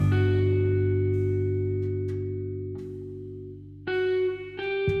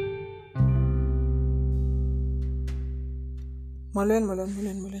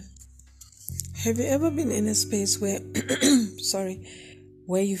Molen. Have you ever been in a space where,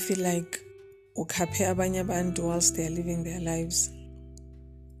 where you feel like ukhaphe abanye abantu whilst they're living their lives?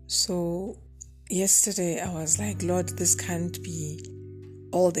 So yesterday I was like, Lord, this can't be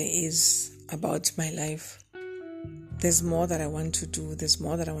all there is about my life. There's more that I want to do. There's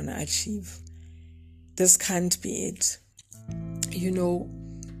more that I want to achieve. This can't be it. You know,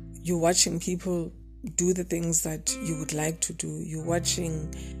 you're watching people do the things that you would like to do.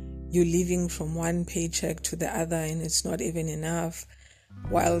 You're living from one paycheck to the other and it's not even enough,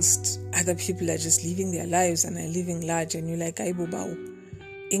 whilst other people are just living their lives and are living large, and you're like,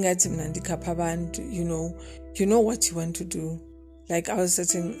 ingathi mina ndikhapha abantu, you know what you want to do. Like I was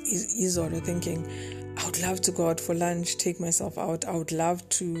sitting izolo thinking, I would love to go out for lunch, take myself out. I would love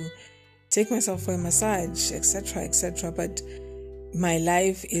to take myself for a massage, etc. But my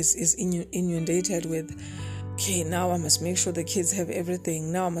life is inundated with, okay, now I must make sure the kids have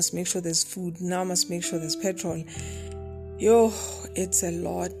everything. Now I must make sure there's food. Now I must make sure there's petrol. It's a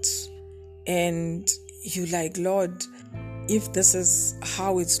lot. And you like, Lord, if this is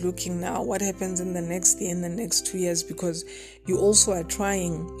how it's looking now, what happens in the next year, in the next 2 years? Because you also are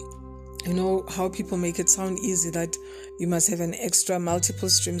trying, you know how people make it sound easy, that you must have an extra multiple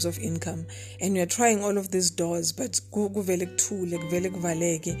streams of income, and you're trying all of these doors, but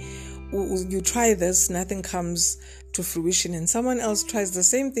you try this, nothing comes to fruition, and someone else tries the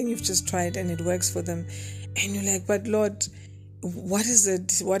same thing you've just tried and it works for them, and you're like, but Lord, what is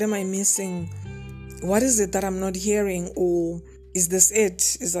it? What am I missing? What is it that I'm not hearing? Or is this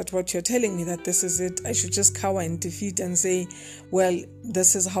it? Is that what you're telling me, that this is it? I should just cower in defeat and say, well,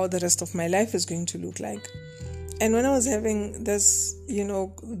 this is how the rest of my life is going to look like. And when I was having this,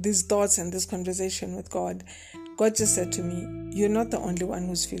 these thoughts and this conversation with God, God just said to me, you're not the only one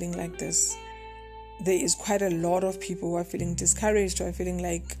who's feeling like this. There is quite a lot of people who are feeling discouraged, who are feeling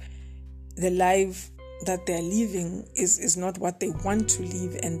like the life that they're living is not what they want to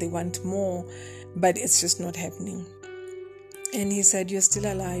live, and they want more, but it's just not happening. And he said, you're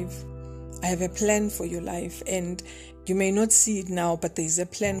still alive. I have a plan for your life, and you may not see it now, but there is a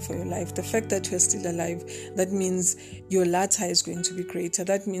plan for your life. The fact that you're still alive, that means your latter is going to be greater.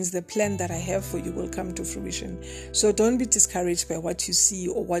 That means the plan that I have for you will come to fruition. So don't be discouraged by what you see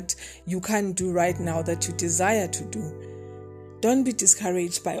or what you can't do right now that you desire to do. Don't be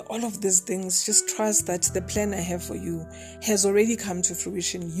discouraged by all of these things. Just trust that the plan I have for you has already come to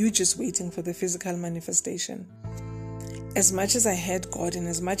fruition. You're just waiting for the physical manifestation. As much as I hate God and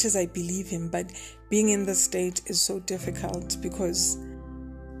as much as I believe Him, but being in this state is so difficult because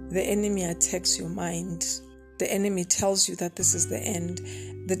the enemy attacks your mind. The enemy tells you that this is the end.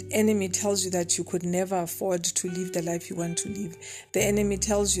 The enemy tells you that you could never afford to live the life you want to live. The enemy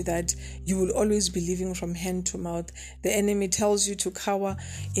tells you that you will always be living from hand to mouth. The enemy tells you to cower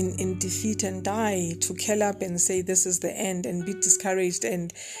in defeat and die, to curl up and say this is the end and be discouraged,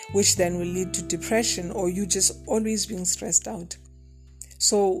 and which then will lead to depression, or you just always being stressed out.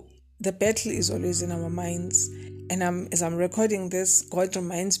 So the battle is always in our minds. And as I'm recording this, God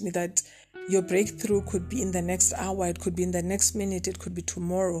reminds me that your breakthrough could be in the next hour, it could be in the next minute, it could be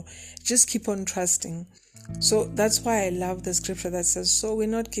tomorrow. Just keep on trusting. So that's why I love the scripture that says, so we're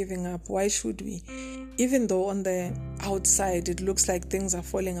not giving up. Why should we? Even though on the outside it looks like things are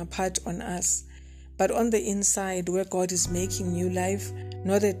falling apart on us, but on the inside, where God is making new life,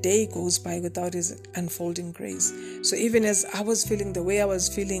 not a day goes by without His unfolding grace. So even as I was feeling the way I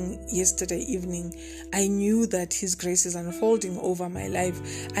was feeling yesterday evening, I knew that His grace is unfolding over my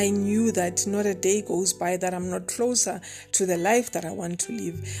life. I knew that not a day goes by that I'm not closer to the life that I want to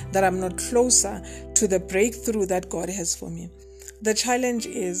live, that I'm not closer to the breakthrough that God has for me. The challenge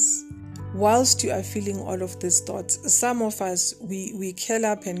is, whilst you are feeling all of these thoughts, some of us, we curl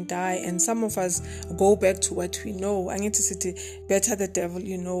up and die, and some of us go back to what we know. I need to say, better the devil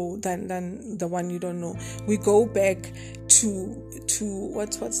you know than the one you don't know. We go back to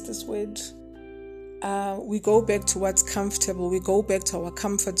what's this word? We go back to what's comfortable. We go back to our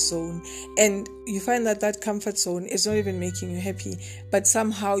comfort zone, and you find that comfort zone is not even making you happy, but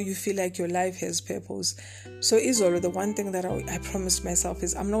somehow you feel like your life has purpose. So Izolo, the one thing that I promised myself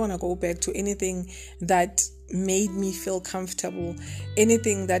is I'm not going to go back to anything that made me feel comfortable,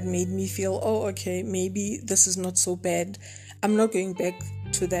 anything that made me feel, oh, okay, maybe this is not so bad. I'm not going back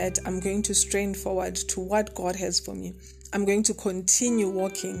to that. I'm going to strain forward to what God has for me. I'm going to continue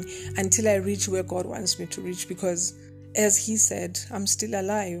walking until I reach where God wants me to reach, because as He said, I'm still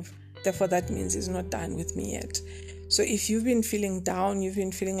alive. Therefore, that means He's not done with me yet. So if you've been feeling down, you've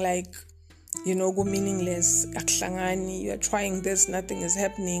been feeling like, go meaningless, you're trying this, nothing is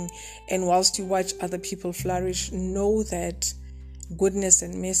happening, and whilst you watch other people flourish, know that goodness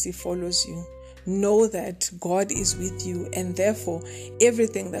and mercy follows you. Know that God is with you, and therefore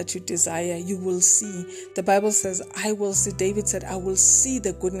everything that you desire, you will see. The Bible says, I will see, David said, I will see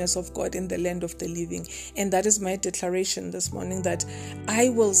the goodness of God in the land of the living. And that is my declaration this morning, that I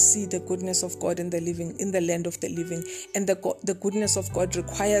will see the goodness of God in the land of the living. And the goodness of God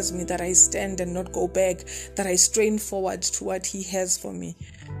requires me that I stand and not go back, that I strain forward to what He has for me.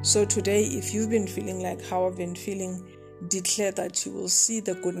 So today, if you've been feeling like how I've been feeling, declare that you will see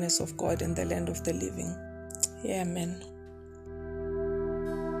the goodness of God in the land of the living. Amen.